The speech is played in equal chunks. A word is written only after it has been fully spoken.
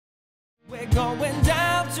We're going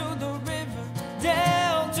down to the river,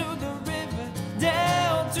 down to the river,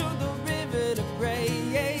 down to the river to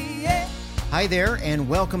pray. Hi there, and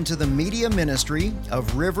welcome to the media ministry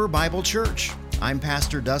of River Bible Church. I'm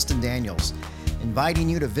Pastor Dustin Daniels, inviting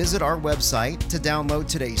you to visit our website to download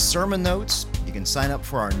today's sermon notes. You can sign up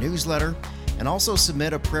for our newsletter and also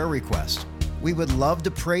submit a prayer request. We would love to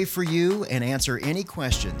pray for you and answer any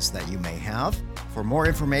questions that you may have. For more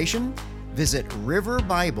information, visit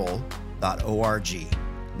riverbible.org.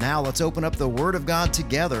 Now let's open up the Word of God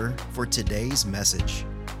together for today's message.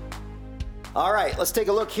 All right, let's take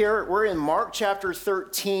a look here. We're in Mark chapter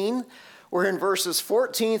 13. We're in verses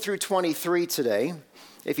 14 through 23 today.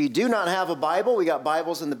 If you do not have a Bible, we got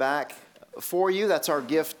Bibles in the back for you. That's our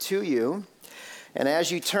gift to you. And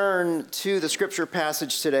as you turn to the scripture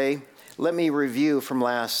passage today, let me review from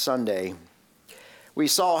last Sunday. We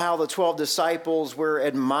saw how the 12 disciples were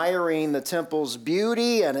admiring the temple's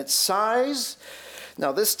beauty and its size.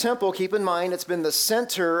 Now, this temple, keep in mind, it's been the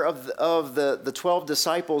center of the 12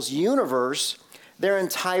 disciples' universe their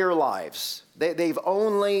entire lives. They've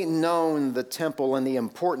only known the temple and the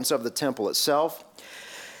importance of the temple itself.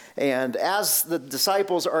 And as the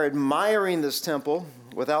disciples are admiring this temple,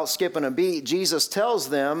 without skipping a beat, Jesus tells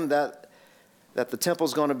them that the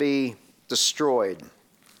temple's going to be destroyed.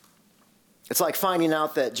 It's like finding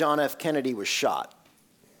out that John F. Kennedy was shot,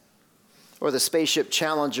 or the spaceship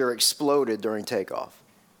Challenger exploded during takeoff,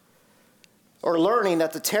 or learning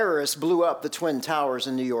that the terrorists blew up the Twin Towers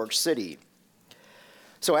in New York City.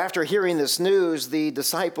 So after hearing this news, the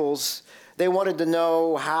disciples, they wanted to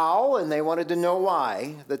know how and they wanted to know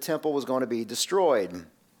why the temple was going to be destroyed.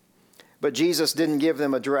 But Jesus didn't give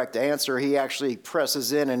them a direct answer. He actually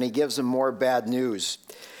presses in and he gives them more bad news.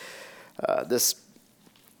 This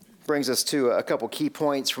brings us to a couple key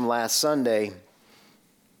points from last Sunday.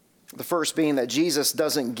 The first being that Jesus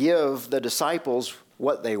doesn't give the disciples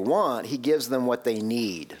what they want, he gives them what they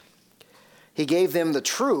need. He gave them the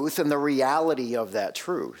truth and the reality of that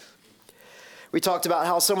truth. We talked about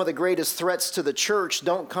how some of the greatest threats to the church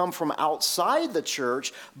don't come from outside the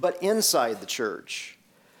church, but inside the church.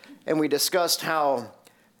 And we discussed how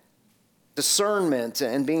discernment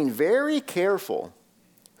and being very careful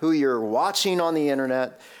who you're watching on the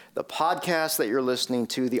internet, the podcasts that you're listening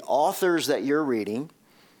to, the authors that you're reading.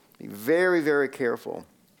 Be very, very careful.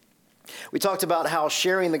 We talked about how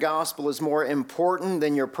sharing the gospel is more important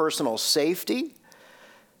than your personal safety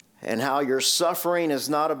and how your suffering is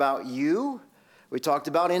not about you. We talked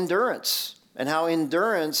about endurance and how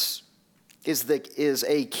endurance is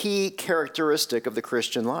a key characteristic of the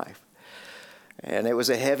Christian life. And it was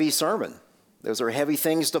a heavy sermon. Those are heavy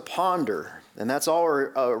things to ponder. And that's all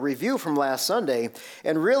a review from last Sunday.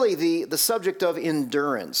 And really, the subject of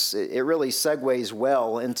endurance, it really segues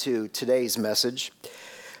well into today's message.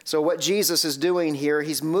 So what Jesus is doing here,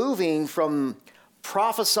 he's moving from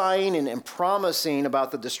prophesying and promising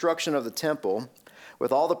about the destruction of the temple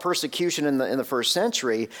with all the persecution in the first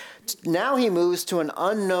century. Now he moves to an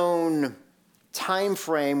unknown time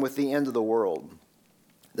frame with the end of the world.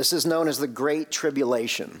 This is known as the Great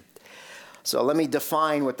Tribulation. So let me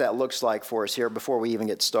define what that looks like for us here before we even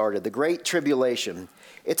get started. The Great Tribulation,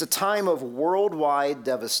 it's a time of worldwide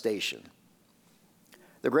devastation.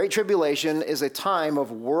 The Great Tribulation is a time of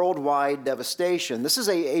worldwide devastation. This is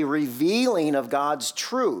a revealing of God's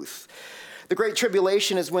truth. The Great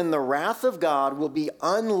Tribulation is when the wrath of God will be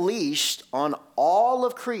unleashed on all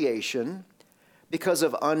of creation because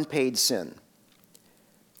of unpaid sin.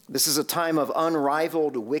 This is a time of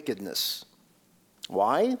unrivaled wickedness.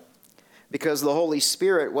 Why? Because the Holy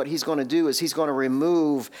Spirit, what he's going to do is he's going to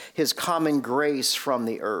remove his common grace from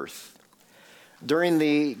the earth. During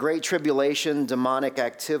the Great Tribulation, demonic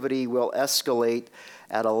activity will escalate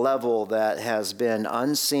at a level that has been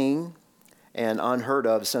unseen and unheard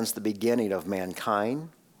of since the beginning of mankind.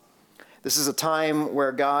 This is a time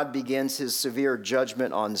where God begins his severe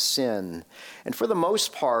judgment on sin. And for the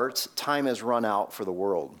most part, time has run out for the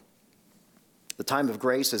world. The time of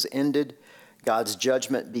grace has ended. God's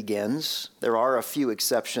judgment begins. There are a few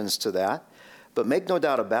exceptions to that, but make no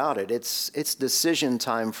doubt about it, it's decision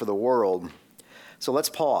time for the world. So let's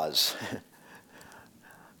pause.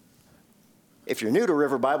 If you're new to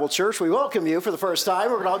River Bible Church, we welcome you for the first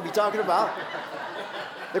time. We're going to be talking about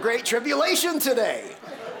the Great Tribulation today.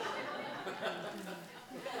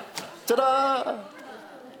 Ta-da!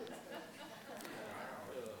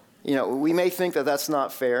 You know, we may think that that's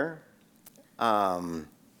not fair.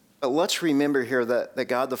 But let's remember here that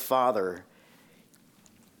God the Father,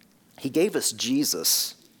 he gave us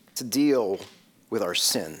Jesus to deal with our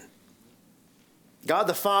sin. God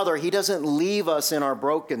the Father, he doesn't leave us in our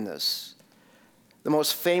brokenness. The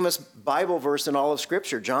most famous Bible verse in all of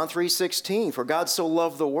Scripture, John 3:16, for God so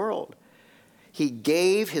loved the world, he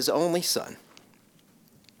gave his only Son,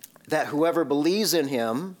 that whoever believes in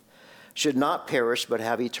him should not perish but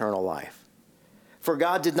have eternal life. For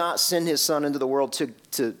God did not send his Son into the world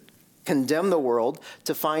to condemn the world,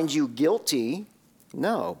 to find you guilty.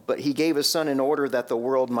 No, but he gave his Son in order that the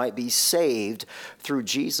world might be saved through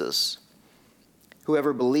Jesus.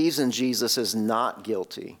 Whoever believes in Jesus is not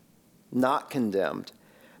guilty, not condemned.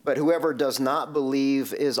 But whoever does not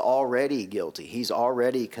believe is already guilty. He's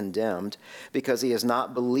already condemned because he has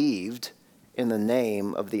not believed in the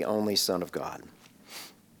name of the only Son of God.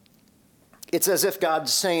 It's as if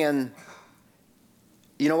God's saying,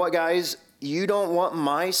 you know what, guys? You don't want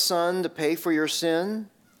my Son to pay for your sin?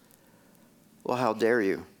 Well, how dare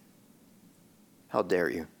you? How dare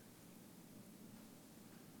you?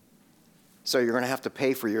 So you're going to have to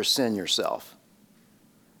pay for your sin yourself.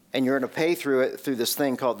 And you're going to pay through this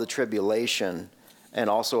thing called the tribulation, and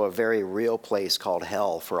also a very real place called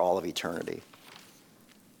hell for all of eternity.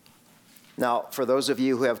 Now, for those of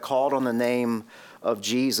you who have called on the name of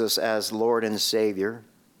Jesus as Lord and Savior,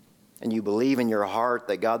 and you believe in your heart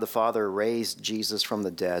that God the Father raised Jesus from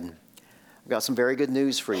the dead, I've got some very good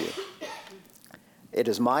news for you. It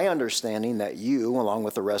is my understanding that you, along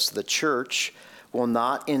with the rest of the church, will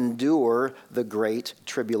not endure the great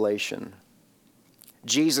tribulation.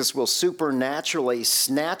 Jesus will supernaturally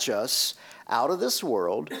snatch us out of this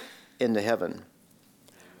world into heaven.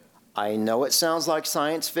 I know it sounds like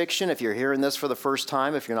science fiction. If you're hearing this for the first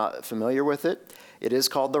time, if you're not familiar with it, it is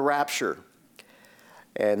called the rapture.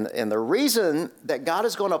 And the reason that God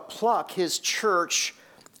is going to pluck his church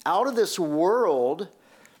out of this world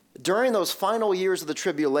during those final years of the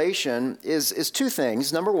tribulation is two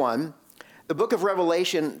things. Number one, the book of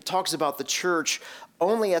Revelation talks about the church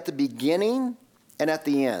only at the beginning and at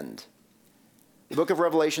the end. The book of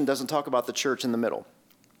Revelation doesn't talk about the church in the middle.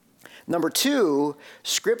 Number two,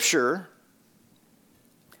 Scripture.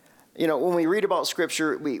 You know, when we read about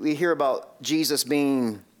Scripture, we hear about Jesus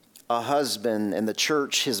being a husband and the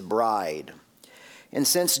church his bride. And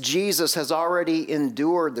since Jesus has already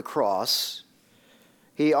endured the cross,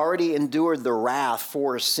 he already endured the wrath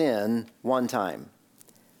for sin one time.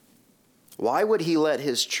 Why would he let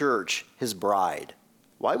his church, his bride,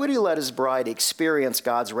 why would he let his bride experience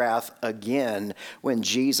God's wrath again when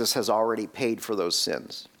Jesus has already paid for those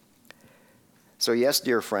sins? So yes,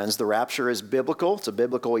 dear friends, the rapture is biblical. It's a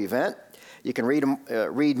biblical event. You can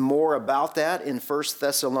read more about that in 1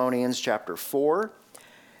 Thessalonians chapter 4,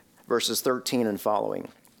 verses 13 and following.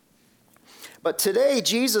 But today,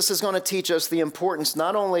 Jesus is going to teach us the importance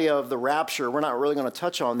not only of the rapture, we're not really going to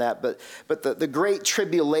touch on that, but the great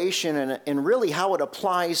tribulation and really how it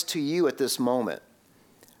applies to you at this moment.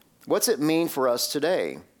 What's it mean for us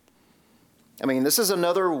today? I mean, this is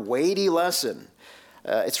another weighty lesson.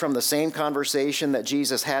 It's from the same conversation that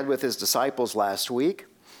Jesus had with his disciples last week.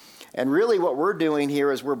 And really what we're doing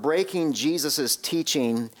here is we're breaking Jesus'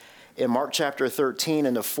 teaching in Mark chapter 13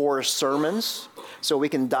 into 4 sermons so we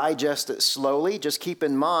can digest it slowly. Just keep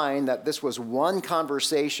in mind that this was one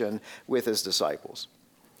conversation with his disciples.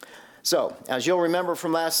 So, as you'll remember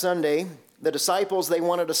from last Sunday, the disciples, they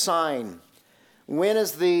wanted a sign. When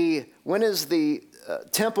is the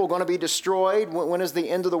temple going to be destroyed? When is the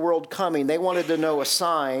end of the world coming? They wanted to know a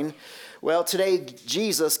sign. Well, today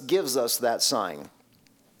Jesus gives us that sign.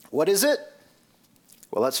 What is it?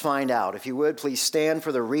 Well, let's find out. If you would, please stand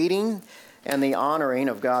for the reading and the honoring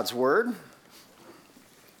of God's word.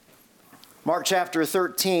 Mark chapter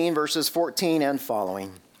 13, verses 14 and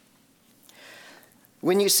following.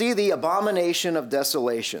 When you see the abomination of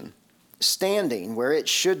desolation standing where it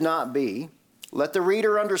should not be, let the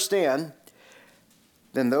reader understand,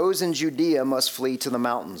 then those in Judea must flee to the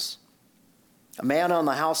mountains. A man on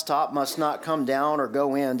the housetop must not come down or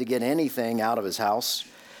go in to get anything out of his house.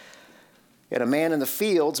 And a man in the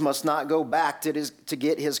fields must not go back to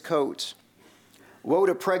get his coat. Woe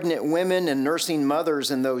to pregnant women and nursing mothers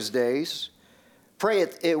in those days. Pray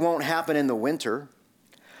it won't happen in the winter.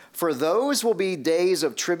 For those will be days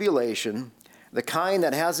of tribulation, the kind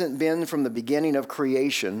that hasn't been from the beginning of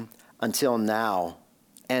creation until now,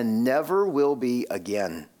 and never will be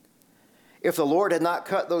again. If the Lord had not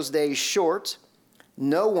cut those days short,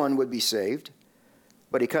 no one would be saved,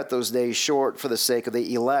 but he cut those days short for the sake of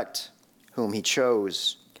the elect, whom he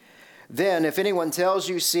chose. Then, if anyone tells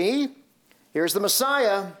you, see, here's the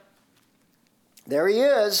Messiah, there he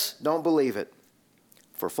is, don't believe it.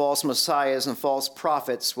 For false messiahs and false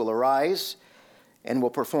prophets will arise and will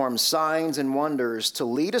perform signs and wonders to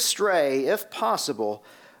lead astray, if possible,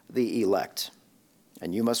 the elect.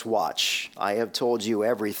 And you must watch. I have told you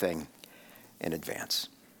everything in advance.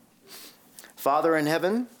 Father in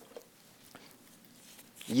heaven,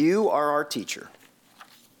 you are our teacher.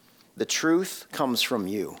 The truth comes from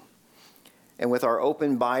you. And with our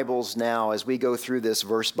open Bibles now, as we go through this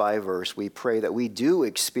verse by verse, we pray that we do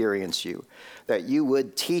experience you, that you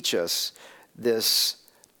would teach us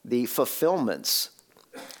the fulfillments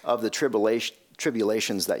of the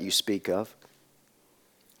tribulations that you speak of.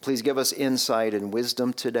 Please give us insight and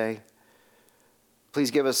wisdom today.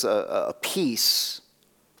 Please give us a peace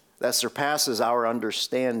that surpasses our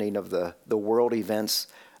understanding of the world events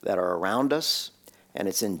that are around us. And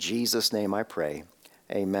it's in Jesus' name I pray.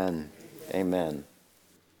 Amen. Amen.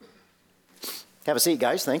 Have a seat,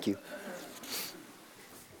 guys. Thank you.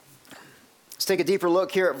 Let's take a deeper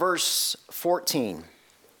look here at verse 14.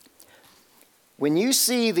 When you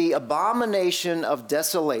see the abomination of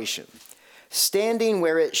desolation standing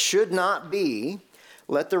where it should not be,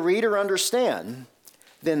 let the reader understand,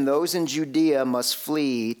 then those in Judea must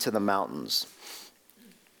flee to the mountains.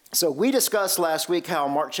 So we discussed last week how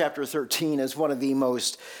Mark chapter 13 is one of the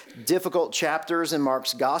most difficult chapters in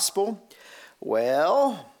Mark's gospel.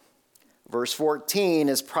 Well, verse 14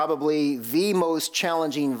 is probably the most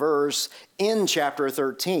challenging verse in chapter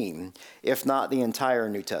 13, if not the entire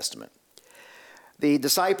New Testament. The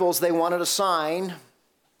disciples, they wanted a sign.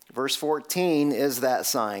 Verse 14 is that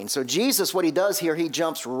sign. So Jesus, what he does here, he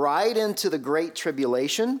jumps right into the Great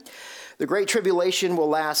Tribulation. The Great Tribulation will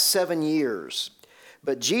last 7 years.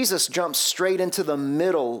 But Jesus jumps straight into the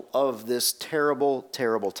middle of this terrible,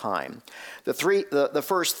 terrible time. The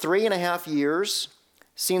first 3.5 years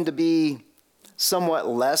seem to be somewhat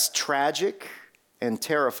less tragic and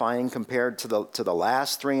terrifying compared to the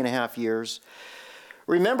last 3.5 years.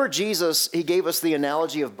 Remember Jesus, he gave us the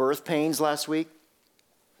analogy of birth pains last week.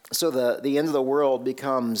 So the end of the world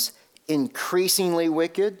becomes increasingly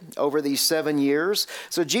wicked over these 7 years.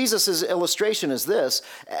 So Jesus' illustration is this: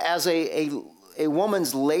 as a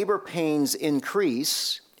woman's labor pains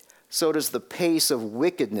increase, so does the pace of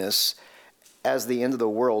wickedness as the end of the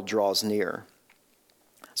world draws near.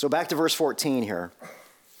 So back to verse 14 here.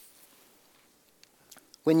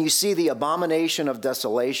 When you see the abomination of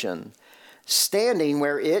desolation standing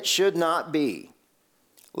where it should not be,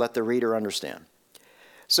 let the reader understand.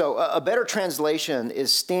 So a better translation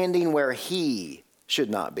is standing where he should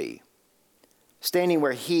not be. Standing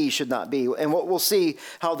where he should not be. And we'll see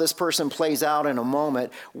how this person plays out in a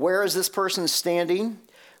moment. Where is this person standing?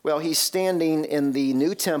 Well, he's standing in the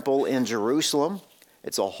new temple in Jerusalem.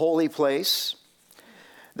 It's a holy place.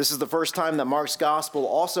 This is the first time that Mark's gospel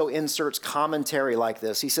also inserts commentary like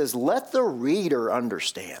this. He says, let the reader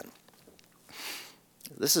understand.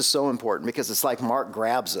 This is so important because it's like Mark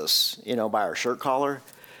grabs us, by our shirt collar.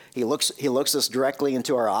 He looks us directly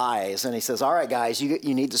into our eyes and he says, all right, guys,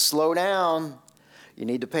 you need to slow down. You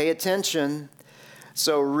need to pay attention.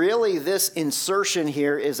 So really, this insertion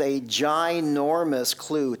here is a ginormous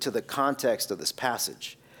clue to the context of this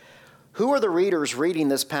passage. Who are the readers reading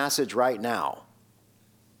this passage right now?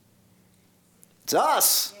 It's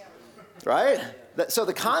us, right? So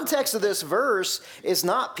the context of this verse is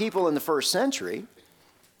not people in the first century,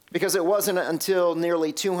 because it wasn't until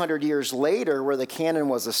nearly 200 years later where the canon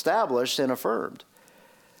was established and affirmed.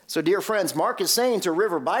 So dear friends, Mark is saying to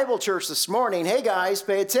River Bible Church this morning, hey guys,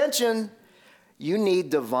 pay attention. You need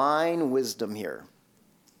divine wisdom here.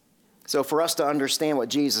 So for us to understand what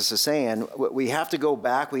Jesus is saying, we have to go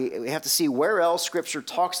back. We have to see where else Scripture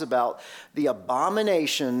talks about the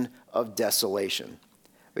abomination of desolation.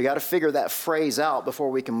 We got to figure that phrase out before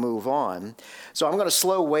we can move on. So I'm going to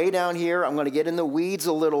slow way down here. I'm going to get in the weeds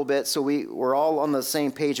a little bit so we're all on the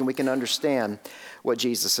same page and we can understand what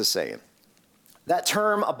Jesus is saying. That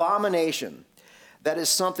term abomination, that is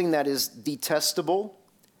something that is detestable,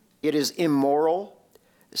 it is immoral,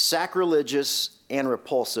 sacrilegious, and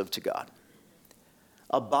repulsive to God.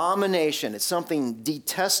 Abomination, it's something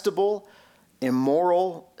detestable,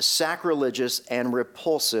 immoral, sacrilegious, and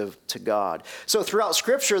repulsive to God. So throughout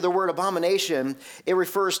Scripture, the word abomination, it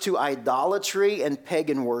refers to idolatry and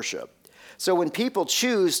pagan worship. So when people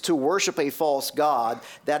choose to worship a false god,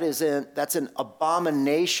 that's an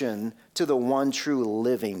abomination to the one true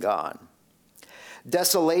living God.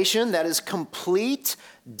 Desolation, that is complete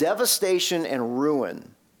devastation and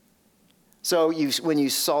ruin. So when you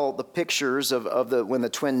saw the pictures of when the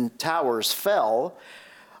Twin Towers fell,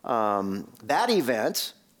 that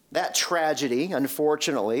event, that tragedy,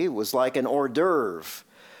 unfortunately, was like an hors d'oeuvre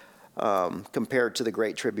compared to the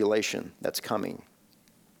Great Tribulation that's coming.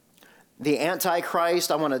 The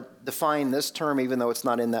Antichrist, I want to define this term even though it's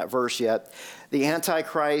not in that verse yet. The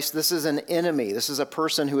Antichrist, this is an enemy. This is a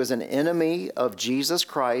person who is an enemy of Jesus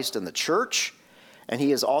Christ and the church and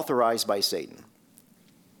he is authorized by Satan.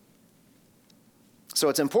 So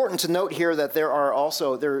it's important to note here that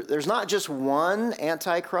there's not just one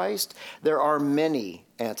Antichrist, there are many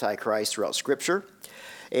Antichrists throughout Scripture,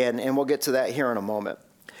 and we'll get to that here in a moment.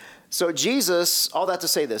 So Jesus, all that to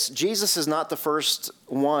say this, Jesus is not the first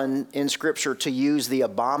one in Scripture to use the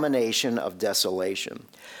abomination of desolation.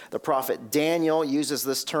 The prophet Daniel uses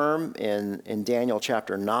this term in Daniel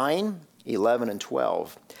chapter 9, 11, and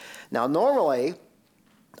 12. Now, normally,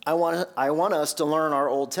 I want us to learn our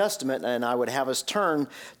Old Testament, and I would have us turn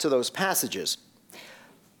to those passages.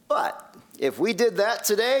 But if we did that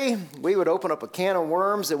today, we would open up a can of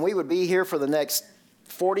worms, and we would be here for the next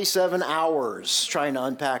 47 hours trying to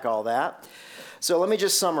unpack all that. So let me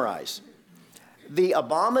just summarize. The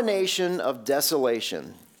abomination of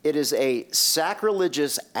desolation, it is a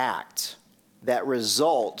sacrilegious act that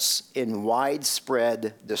results in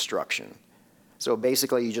widespread destruction. So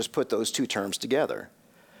basically, you just put those two terms together.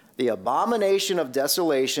 The abomination of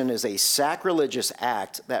desolation is a sacrilegious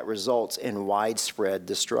act that results in widespread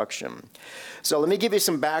destruction. So let me give you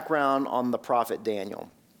some background on the prophet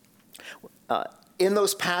Daniel. In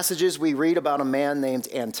those passages, we read about a man named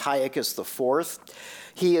Antiochus IV.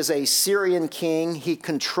 He is a Syrian king. He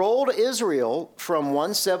controlled Israel from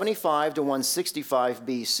 175 to 165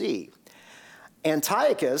 BC.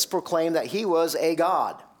 Antiochus proclaimed that he was a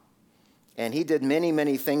god. And he did many,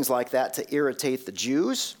 many things like that to irritate the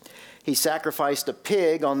Jews. He sacrificed a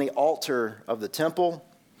pig on the altar of the temple.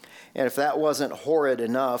 And if that wasn't horrid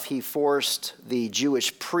enough, he forced the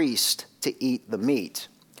Jewish priest to eat the meat.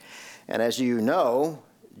 And as you know,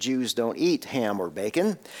 Jews don't eat ham or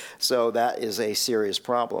bacon, so that is a serious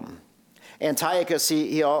problem. Antiochus,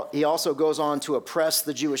 he also goes on to oppress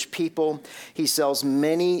the Jewish people. He sells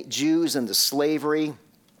many Jews into slavery,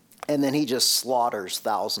 and then he just slaughters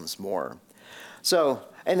thousands more. So,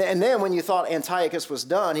 and then when you thought Antiochus was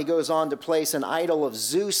done, he goes on to place an idol of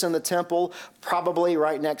Zeus in the temple, probably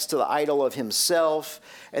right next to the idol of himself.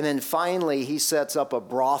 And then finally, he sets up a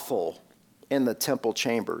brothel in the temple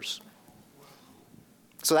chambers.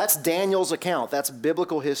 So that's Daniel's account. That's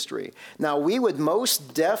biblical history. Now, we would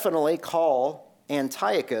most definitely call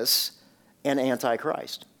Antiochus an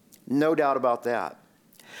antichrist. No doubt about that.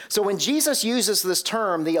 So when Jesus uses this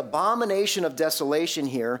term, the abomination of desolation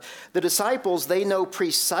here, the disciples, they know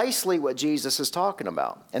precisely what Jesus is talking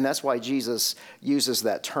about. And that's why Jesus uses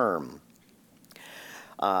that term.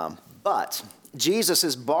 But Jesus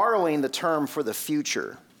is borrowing the term for the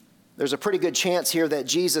future. There's a pretty good chance here that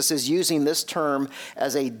Jesus is using this term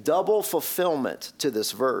as a double fulfillment to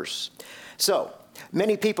this verse. So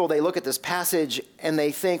many people, they look at this passage and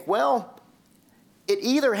they think, well, it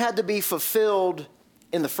either had to be fulfilled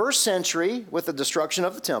in the first century with the destruction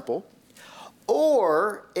of the temple,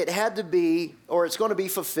 or it's going to be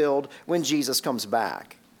fulfilled when Jesus comes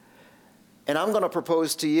back. And I'm going to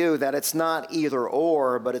propose to you that it's not either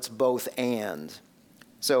or, but it's both and.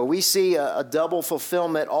 So we see a double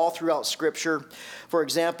fulfillment all throughout Scripture. For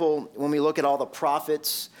example, when we look at all the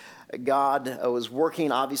prophets, God was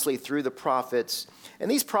working obviously through the prophets.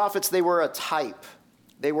 And these prophets, they were a type.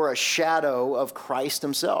 They were a shadow of Christ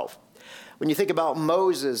himself. When you think about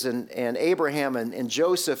Moses and Abraham and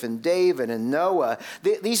Joseph and David and Noah,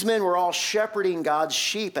 these men were all shepherding God's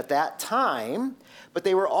sheep at that time, but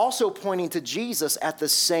they were also pointing to Jesus at the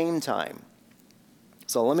same time.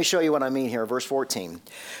 So let me show you what I mean here. Verse 14.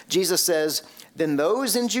 Jesus says, "Then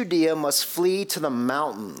those in Judea must flee to the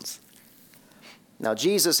mountains." Now,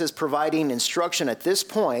 Jesus is providing instruction at this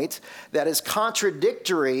point that is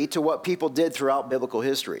contradictory to what people did throughout biblical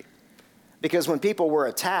history. Because when people were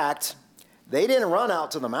attacked, they didn't run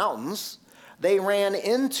out to the mountains. They ran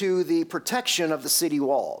into the protection of the city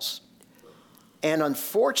walls. And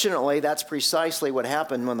unfortunately, that's precisely what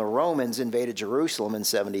happened when the Romans invaded Jerusalem in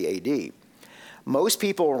 70 AD. Most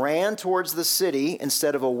people ran towards the city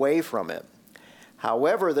instead of away from it.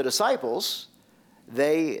 However, the disciples,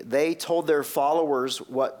 they told their followers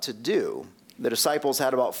what to do. The disciples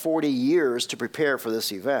had about 40 years to prepare for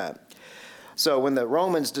this event. So when the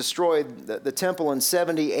Romans destroyed the temple in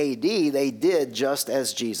 70 AD, they did just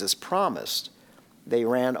as Jesus promised. They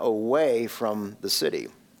ran away from the city.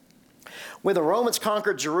 When the Romans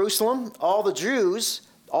conquered Jerusalem, all the Jews,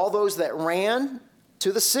 all those that ran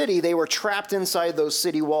to the city, they were trapped inside those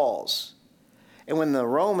city walls. And when the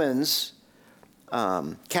Romans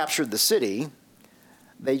captured the city,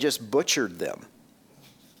 they just butchered them.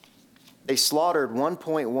 They slaughtered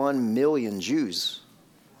 1.1 million Jews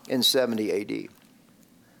in 70 AD.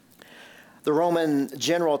 The Roman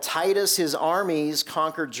general Titus, his armies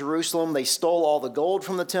conquered Jerusalem. They stole all the gold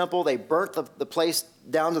from the temple. They burnt the place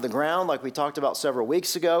down to the ground like we talked about several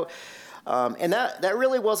weeks ago. And that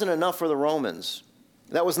really wasn't enough for the Romans.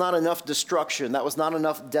 That was not enough destruction. That was not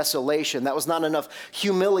enough desolation. That was not enough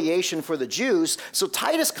humiliation for the Jews. So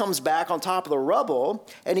Titus comes back on top of the rubble,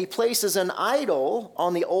 and he places an idol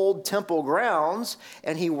on the old temple grounds,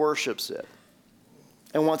 and he worships it.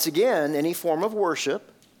 And once again, any form of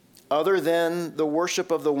worship, other than the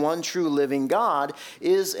worship of the one true living God,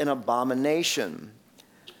 is an abomination.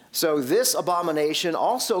 So this abomination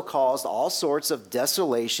also caused all sorts of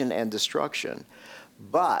desolation and destruction.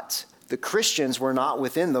 But the Christians were not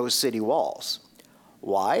within those city walls.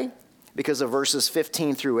 Why? Because of verses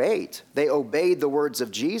 15 through 8. They obeyed the words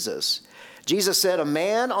of Jesus. Jesus said, "A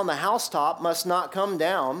man on the housetop must not come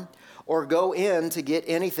down or go in to get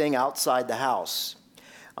anything outside the house.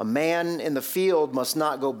 A man in the field must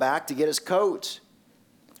not go back to get his coat.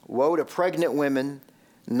 Woe to pregnant women,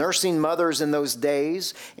 nursing mothers in those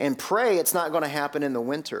days, and pray it's not going to happen in the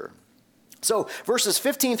winter." So verses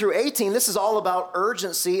 15 through 18, this is all about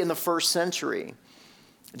urgency in the first century.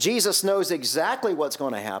 Jesus knows exactly what's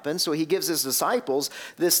going to happen, so he gives his disciples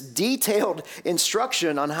this detailed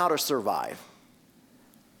instruction on how to survive.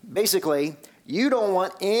 Basically, you don't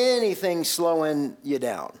want anything slowing you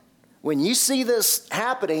down. When you see this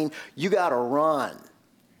happening, you got to run.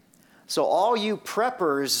 So all you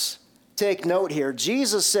preppers, take note here.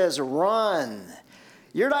 Jesus says run.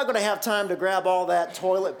 You're not going to have time to grab all that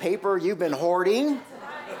toilet paper you've been hoarding.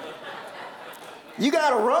 You got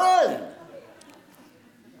to run.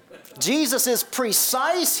 Jesus is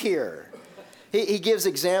precise here. He gives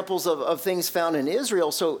examples of things found in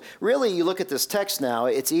Israel. So really, you look at this text now,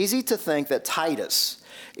 it's easy to think that Titus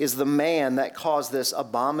is the man that caused this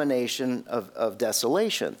abomination of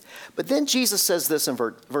desolation. But then Jesus says this in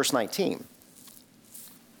verse 19.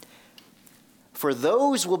 "For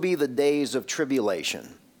those will be the days of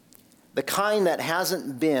tribulation, the kind that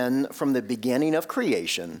hasn't been from the beginning of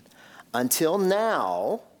creation until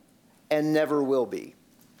now and never will be."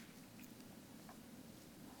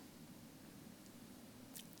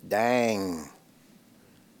 Dang.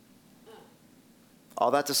 All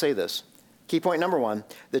that to say this. Key point number one,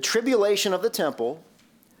 the tribulation of the temple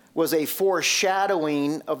was a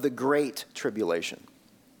foreshadowing of the great tribulation.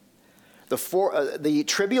 The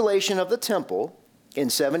tribulation of the temple in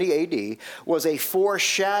 70 AD was a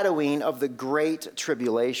foreshadowing of the great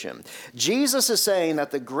tribulation. Jesus is saying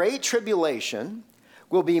that the great tribulation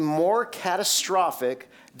will be more catastrophic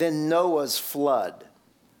than Noah's flood.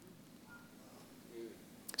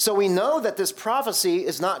 So we know that this prophecy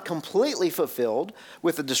is not completely fulfilled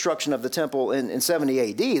with the destruction of the temple in 70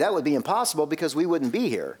 AD. That would be impossible because we wouldn't be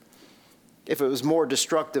here if it was more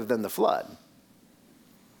destructive than the flood.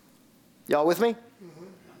 Y'all with me?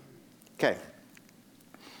 Okay.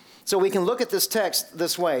 So we can look at this text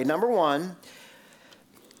this way. Number one,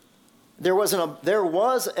 there was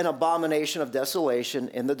an abomination of desolation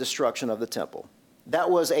in the destruction of the temple. That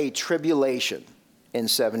was a tribulation in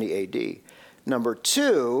 70 AD. Number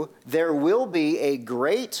two, there will be a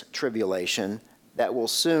great tribulation that will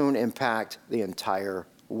soon impact the entire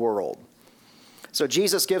world. So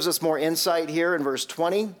Jesus gives us more insight here in verse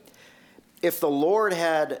 20. "If the Lord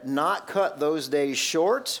had not cut those days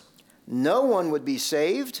short, no one would be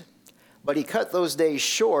saved, but he cut those days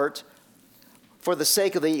short for the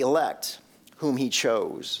sake of the elect, whom he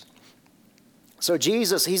chose." So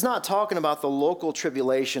Jesus, he's not talking about the local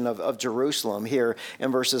tribulation of Jerusalem here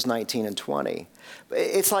in verses 19 and 20.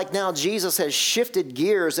 It's like now Jesus has shifted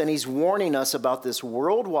gears and he's warning us about this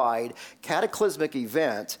worldwide cataclysmic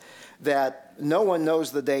event that no one knows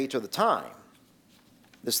the date or the time.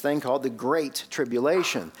 This thing called the Great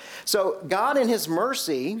Tribulation. So God in his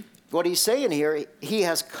mercy, what he's saying here, he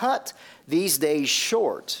has cut these days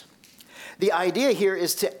short. The idea here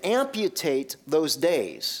is to amputate those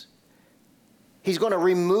days. He's going to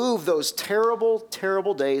remove those terrible,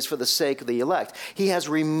 terrible days for the sake of the elect. He has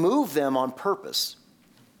removed them on purpose.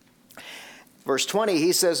 Verse 20,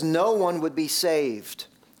 he says, no one would be saved.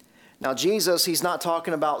 Now, Jesus, he's not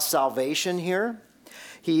talking about salvation here.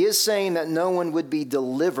 He is saying that no one would be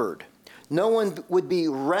delivered. No one would be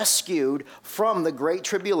rescued from the Great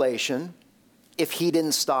Tribulation if he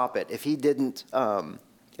didn't stop it, if he didn't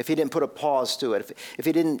put a pause to it, if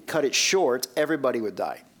he didn't cut it short, everybody would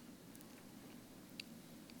die.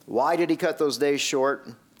 Why did he cut those days short?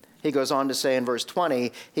 He goes on to say in verse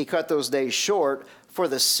 20, he cut those days short for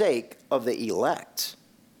the sake of the elect,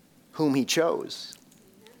 whom he chose.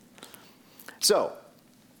 So,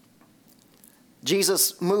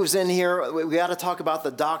 Jesus moves in here. We got to talk about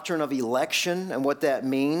the doctrine of election and what that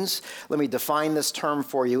means. Let me define this term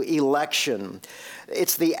for you. Election.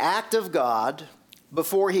 It's the act of God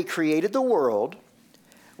before he created the world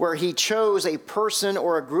where he chose a person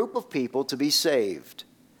or a group of people to be saved.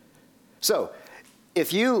 So,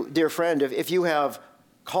 if you, dear friend, if you have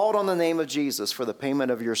called on the name of Jesus for the payment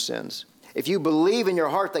of your sins, if you believe in your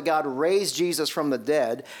heart that God raised Jesus from the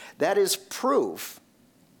dead, that is proof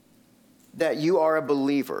that you are a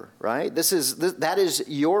believer, right? That is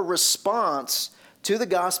your response to the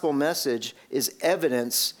gospel message, is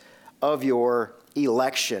evidence of your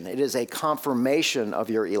election. It is a confirmation of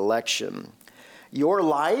your election. Your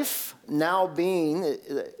life now being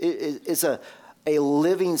is a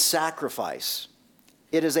living sacrifice.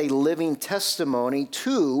 It is a living testimony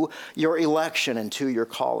to your election and to your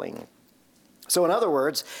calling. So in other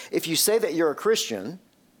words, if you say that you're a Christian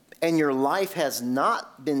and your life has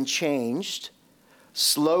not been changed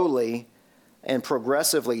slowly and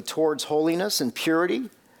progressively towards holiness and purity,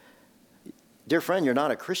 dear friend, you're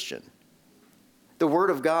not a Christian. The Word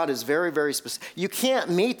of God is very, very specific. You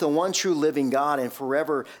can't meet the one true living God and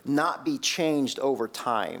forever not be changed over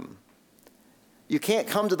time. You can't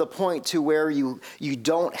come to the point to where you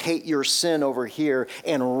don't hate your sin over here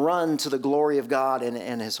and run to the glory of God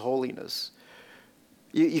and His holiness.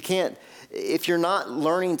 You can't, if you're not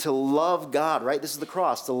learning to love God, right? This is the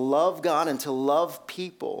cross, to love God and to love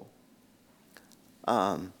people.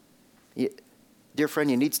 Dear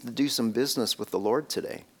friend, you need to do some business with the Lord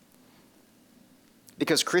today.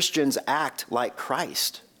 Because Christians act like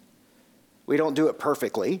Christ. We don't do it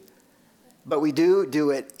perfectly, but we do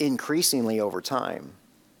it increasingly over time.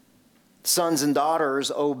 Sons and daughters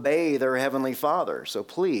obey their heavenly Father. So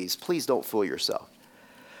please don't fool yourself.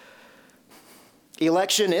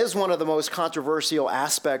 Election is one of the most controversial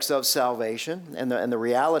aspects of salvation. And the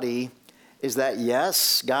reality is that,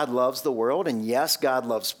 yes, God loves the world, and yes, God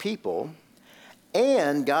loves people.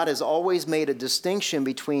 And God has always made a distinction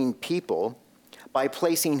between people by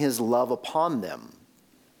placing His love upon them.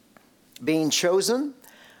 Being chosen,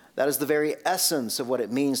 that is the very essence of what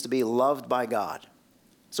it means to be loved by God.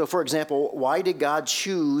 So, for example, why did God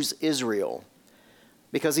choose Israel?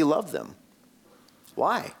 Because He loved them.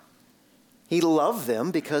 Why? He loved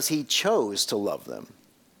them because He chose to love them.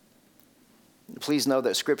 Please know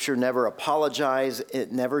that Scripture never apologizes,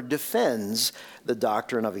 it never defends the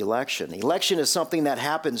doctrine of election. Election is something that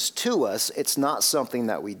happens to us, it's not something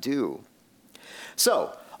that we do.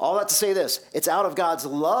 So, all that to say this, it's out of God's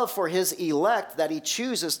love for His elect that He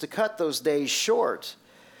chooses to cut those days short.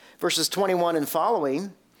 Verses 21 and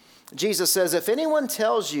following, Jesus says, if anyone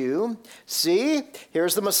tells you, see,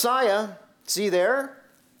 here's the Messiah, see there,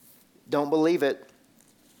 don't believe it.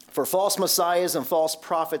 For false messiahs and false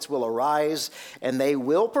prophets will arise, and they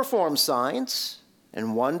will perform signs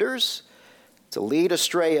and wonders to lead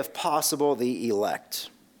astray, if possible, the elect.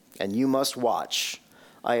 And you must watch.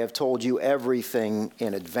 I have told you everything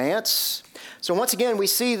in advance. So once again, we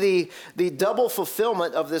see the double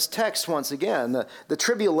fulfillment of this text once again. The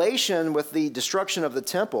tribulation with the destruction of the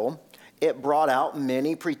temple, it brought out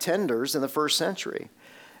many pretenders in the first century.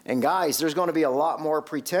 And guys, there's going to be a lot more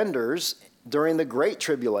pretenders during the Great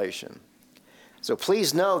Tribulation. So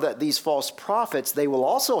please know that these false prophets, they will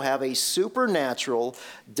also have a supernatural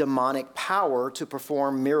demonic power to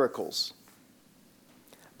perform miracles.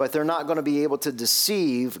 But they're not going to be able to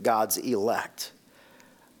deceive God's elect.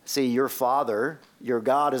 See, your Father, your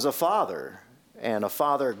God is a Father, and a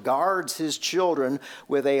Father guards His children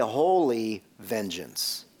with a holy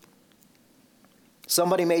vengeance.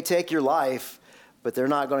 Somebody may take your life, but they're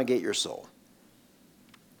not going to get your soul.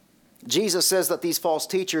 Jesus says that these false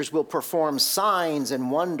teachers will perform signs and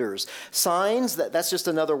wonders. Signs, that's just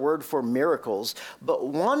another word for miracles. But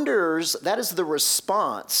wonders, that is the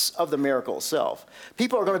response of the miracle itself.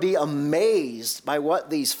 People are going to be amazed by what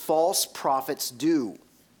these false prophets do.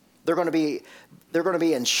 They're going to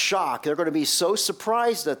be in shock. They're going to be so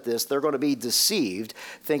surprised at this, they're going to be deceived,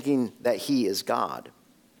 thinking that He is God.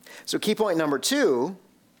 So key point number 2,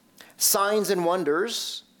 signs and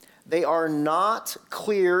wonders, they are not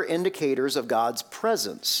clear indicators of God's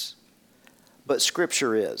presence, but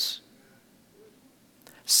Scripture is.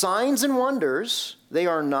 Signs and wonders, they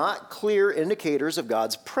are not clear indicators of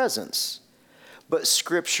God's presence, but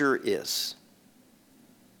Scripture is.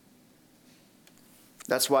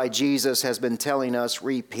 That's why Jesus has been telling us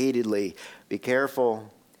repeatedly, be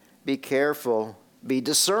careful, be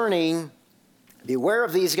discerning, beware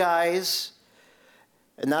of these guys.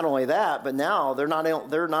 And not only that, but now they're not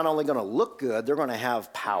only going to look good, they're going to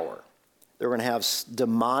have power. They're going to have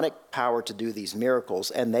demonic power to do these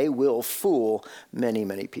miracles, and they will fool many,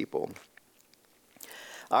 many people.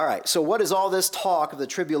 All right, so what is all this talk of the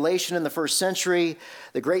tribulation in the first century,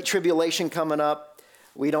 the Great Tribulation coming up?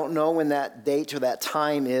 We don't know when that date or that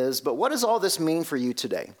time is, but what does all this mean for you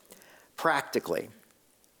today, practically?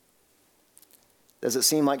 Does it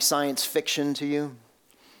seem like science fiction to you?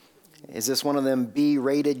 Is this one of them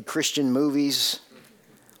B-rated Christian movies?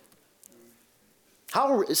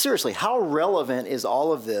 Seriously, how relevant is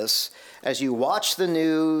all of this as you watch the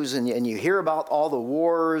news and you hear about all the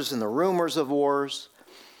wars and the rumors of wars?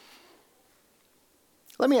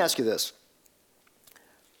 Let me ask you this.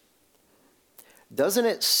 Doesn't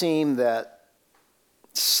it seem that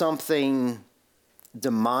something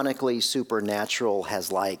demonically supernatural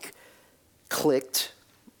has clicked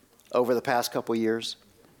over the past couple years?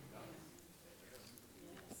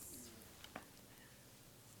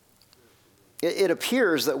 It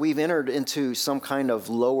appears that we've entered into some kind of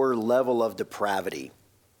lower level of depravity.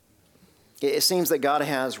 It seems that God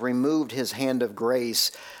has removed his hand of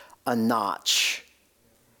grace a notch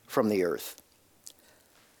from the earth.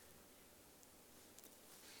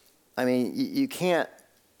 I mean, you can't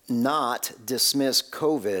not dismiss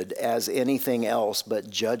COVID as anything else but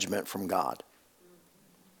judgment from God.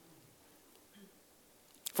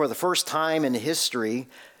 For the first time in history,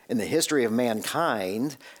 in the history of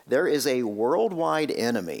mankind, there is a worldwide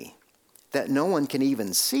enemy that no one can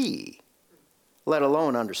even see, let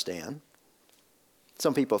alone understand.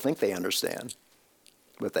 Some people think they understand,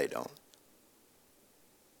 but they don't.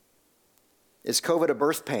 Is COVID a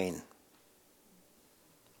birth pain?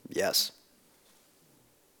 Yes.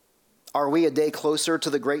 Are we a day closer to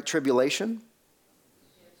the Great Tribulation?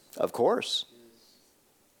 Yes. Of course.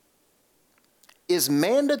 Yes. Is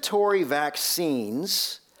mandatory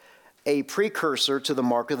vaccines a precursor to the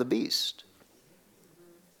mark of the beast?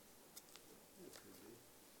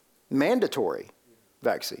 Mandatory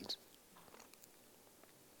vaccines.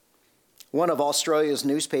 One of Australia's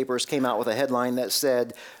newspapers came out with a headline that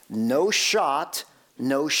said, "No shot,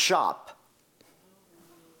 no shop."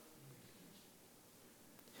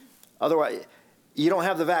 Otherwise, you don't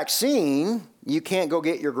have the vaccine, you can't go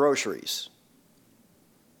get your groceries.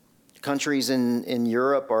 Countries in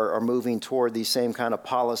Europe are moving toward these same kind of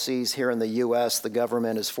policies. Here in the U.S., the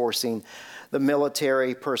government is forcing the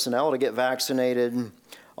military personnel to get vaccinated,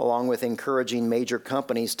 along with encouraging major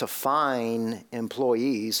companies to fine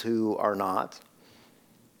employees who are not.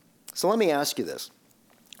 So let me ask you this.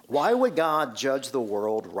 Why would God judge the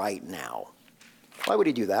world right now? Why would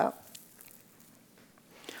he do that?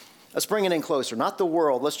 Let's bring it in closer. Not the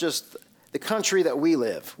world, the country that we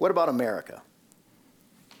live. What about America?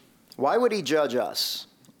 Why would he judge us?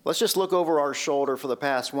 Let's just look over our shoulder for the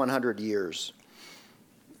past 100 years.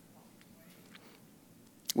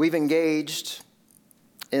 We've engaged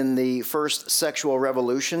in the first sexual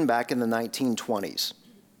revolution back in the 1920s.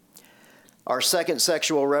 Our second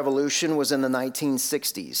sexual revolution was in the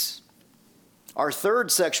 1960s. Our third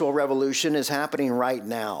sexual revolution is happening right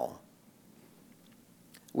now.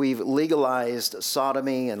 We've legalized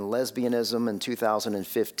sodomy and lesbianism in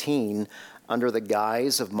 2015 under the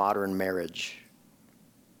guise of modern marriage.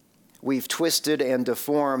 We've twisted and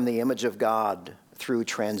deformed the image of God through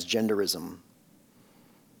transgenderism.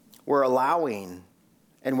 We're allowing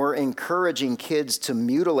and we're encouraging kids to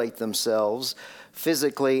mutilate themselves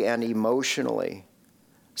physically and emotionally.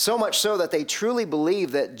 So much so that they truly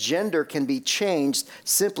believe that gender can be changed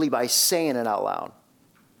simply by saying it out loud.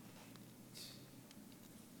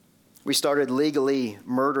 We started legally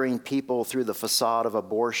murdering people through the facade of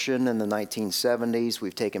abortion in the 1970s.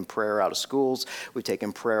 We've taken prayer out of schools. We've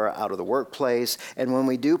taken prayer out of the workplace. And when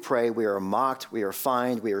we do pray, we are mocked, we are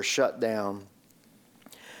fined, we are shut down.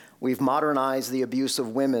 We've modernized the abuse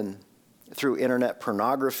of women through internet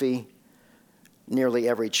pornography. Nearly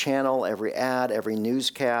every channel, every ad, every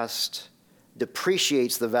newscast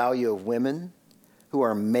depreciates the value of women who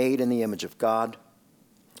are made in the image of God.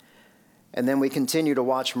 And then we continue to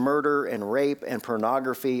watch murder and rape and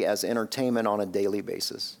pornography as entertainment on a daily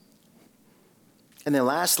basis. And then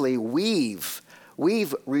lastly, we've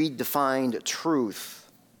redefined truth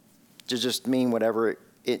to just mean whatever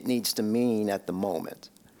it needs to mean at the moment.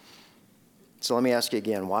 So let me ask you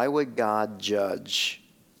again, why would God judge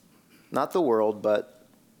not the world, but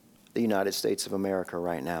the United States of America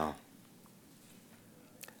right now?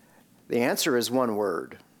 The answer is one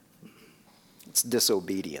word. It's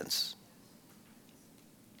disobedience.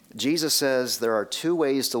 Jesus says there are two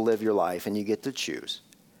ways to live your life, and you get to choose.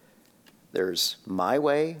 There's my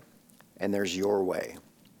way, and there's your way.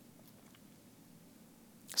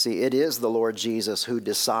 See, it is the Lord Jesus who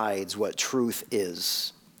decides what truth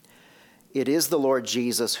is. It is the Lord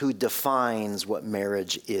Jesus who defines what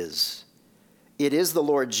marriage is. It is the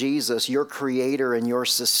Lord Jesus, your creator and your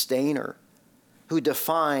sustainer, who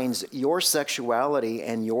defines your sexuality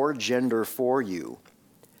and your gender for you.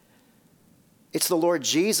 It's the Lord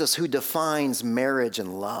Jesus who defines marriage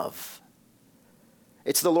and love.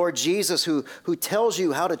 It's the Lord Jesus who tells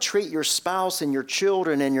you how to treat your spouse and your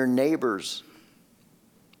children and your neighbors.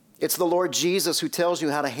 It's the Lord Jesus who tells you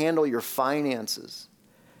how to handle your finances.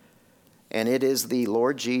 And it is the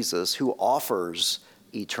Lord Jesus who offers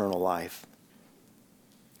eternal life.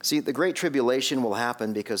 See, the Great Tribulation will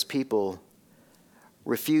happen because people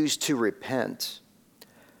refuse to repent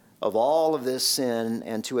of all of this sin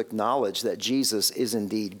and to acknowledge that Jesus is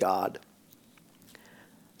indeed God.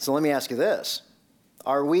 So let me ask you this.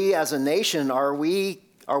 Are we as a nation, are we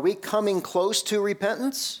coming close to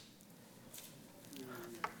repentance?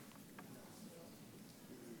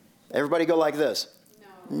 Everybody go like this.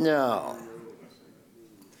 No.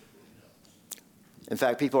 In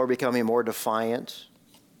fact, people are becoming more defiant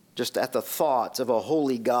just at the thoughts of a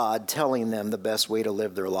holy God telling them the best way to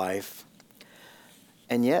live their life.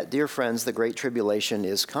 And yet, dear friends, the Great Tribulation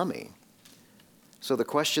is coming. So the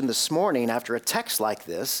question this morning, after a text like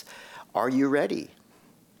this, are you ready?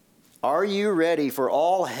 Are you ready for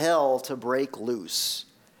all hell to break loose?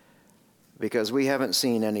 Because we haven't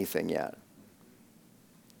seen anything yet.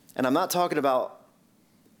 And I'm not talking about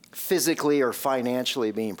physically or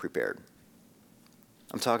financially being prepared.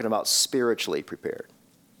 I'm talking about spiritually prepared.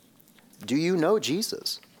 Do you know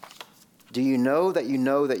Jesus? Do you know that you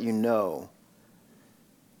know that you know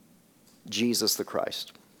Jesus the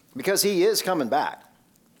Christ? Because he is coming back.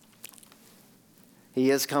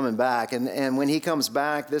 He is coming back. And when he comes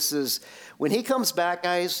back, when he comes back,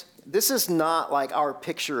 guys, this is not like our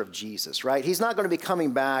picture of Jesus, right? He's not going to be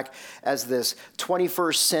coming back as this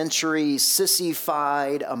 21st century,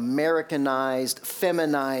 sissified, Americanized,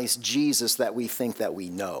 feminized Jesus that we think that we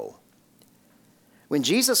know. When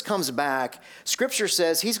Jesus comes back, Scripture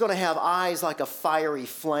says he's going to have eyes like a fiery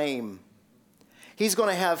flame. He's going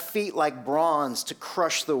to have feet like bronze to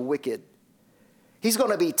crush the wicked. He's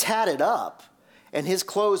going to be tatted up, and his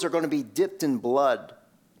clothes are going to be dipped in blood.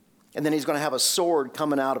 And then he's going to have a sword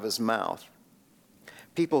coming out of his mouth.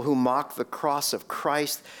 People who mock the cross of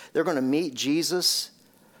Christ, they're going to meet Jesus.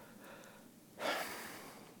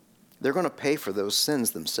 They're going to pay for those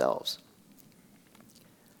sins themselves.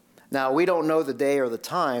 Now, we don't know the day or the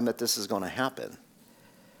time that this is going to happen.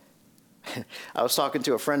 I was talking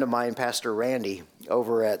to a friend of mine, Pastor Randy,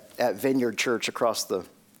 over at Vineyard Church across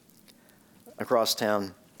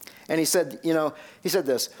town. And he said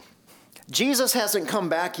this, Jesus hasn't come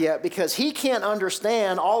back yet because he can't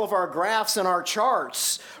understand all of our graphs and our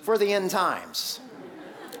charts for the end times.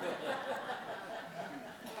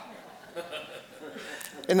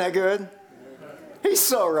 Isn't that good? He's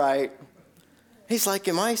so right. He's like,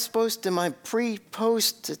 am I pre,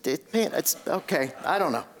 post? It's okay, I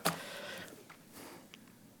don't know.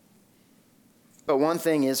 But one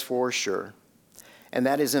thing is for sure, and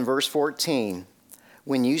that is in verse 14.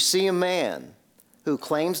 When you see a man who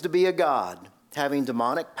claims to be a god, having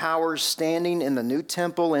demonic powers standing in the new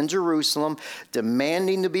temple in Jerusalem,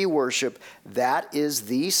 demanding to be worshiped, that is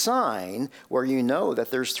the sign where you know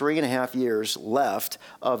that there's 3.5 years left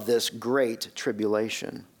of this great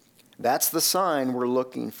tribulation. That's the sign we're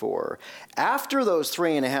looking for. After those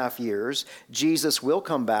 3.5 years, Jesus will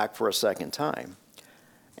come back for a second time.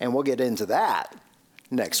 And we'll get into that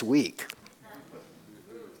next week.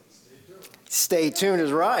 Stay tuned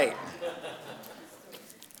is right.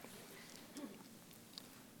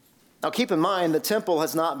 Now keep in mind, the temple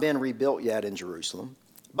has not been rebuilt yet in Jerusalem,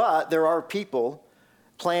 but there are people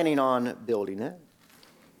planning on building it.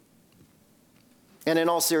 And in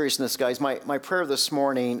all seriousness, guys, my prayer this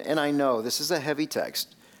morning, and I know this is a heavy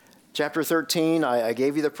text. Chapter 13, I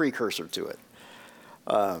gave you the precursor to it.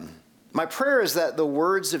 My prayer is that the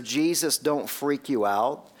words of Jesus don't freak you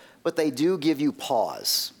out, but they do give you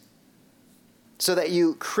pause, so that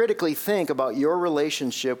you critically think about your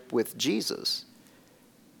relationship with Jesus.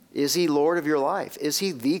 Is he Lord of your life? Is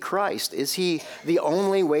he the Christ? Is he the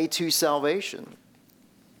only way to salvation?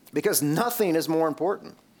 Because nothing is more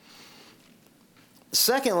important.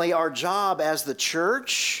 Secondly, our job as the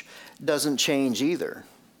church doesn't change either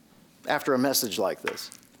after a message like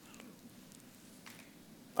this.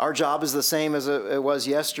 Our job is the same as it was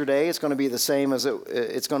yesterday. It's going to be the same as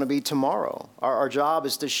it's going to be tomorrow. Our job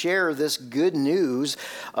is to share this good news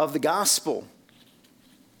of the gospel.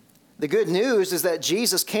 The good news is that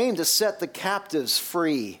Jesus came to set the captives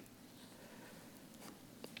free.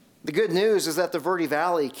 The good news is that the Verde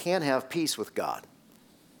Valley can have peace with God,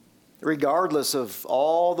 regardless of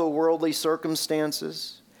all the worldly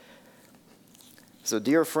circumstances. So,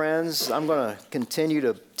 dear friends, I'm going to continue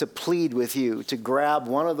to plead with you to grab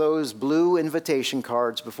one of those blue invitation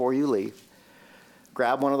cards before you leave.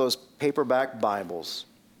 Grab one of those paperback Bibles,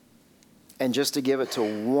 and just to give it to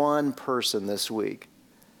one person this week.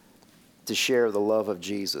 to share the love of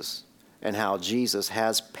Jesus and how Jesus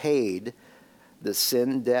has paid the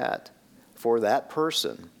sin debt for that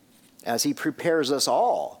person as he prepares us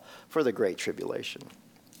all for the great tribulation.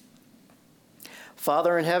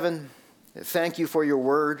 Father in heaven, thank you for your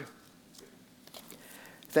word.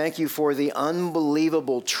 Thank you for the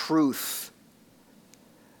unbelievable truth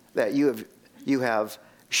that you have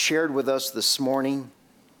shared with us this morning.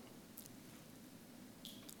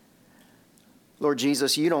 Lord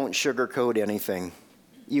Jesus, you don't sugarcoat anything.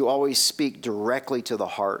 You always speak directly to the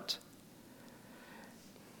heart.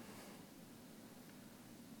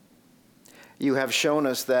 You have shown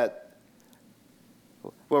us that,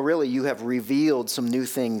 well, really, you have revealed some new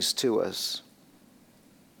things to us.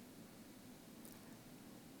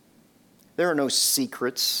 There are no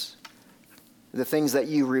secrets. The things that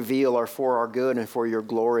you reveal are for our good and for your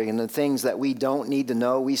glory, and the things that we don't need to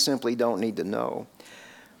know, we simply don't need to know.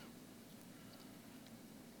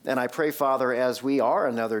 And I pray, Father, as we are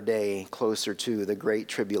another day closer to the great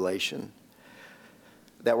tribulation,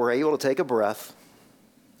 that we're able to take a breath,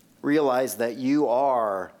 realize that you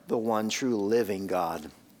are the one true living God,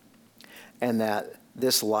 and that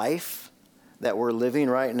this life that we're living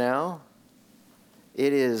right now,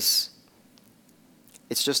 it's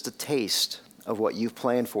just a taste of what you've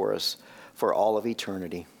planned for us for all of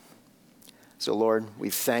eternity. So, Lord,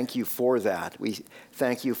 we thank you for that. We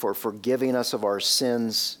thank you for forgiving us of our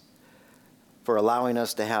sins, for allowing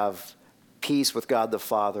us to have peace with God the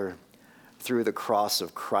Father through the cross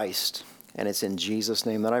of Christ. And it's in Jesus'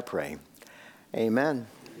 name that I pray. Amen.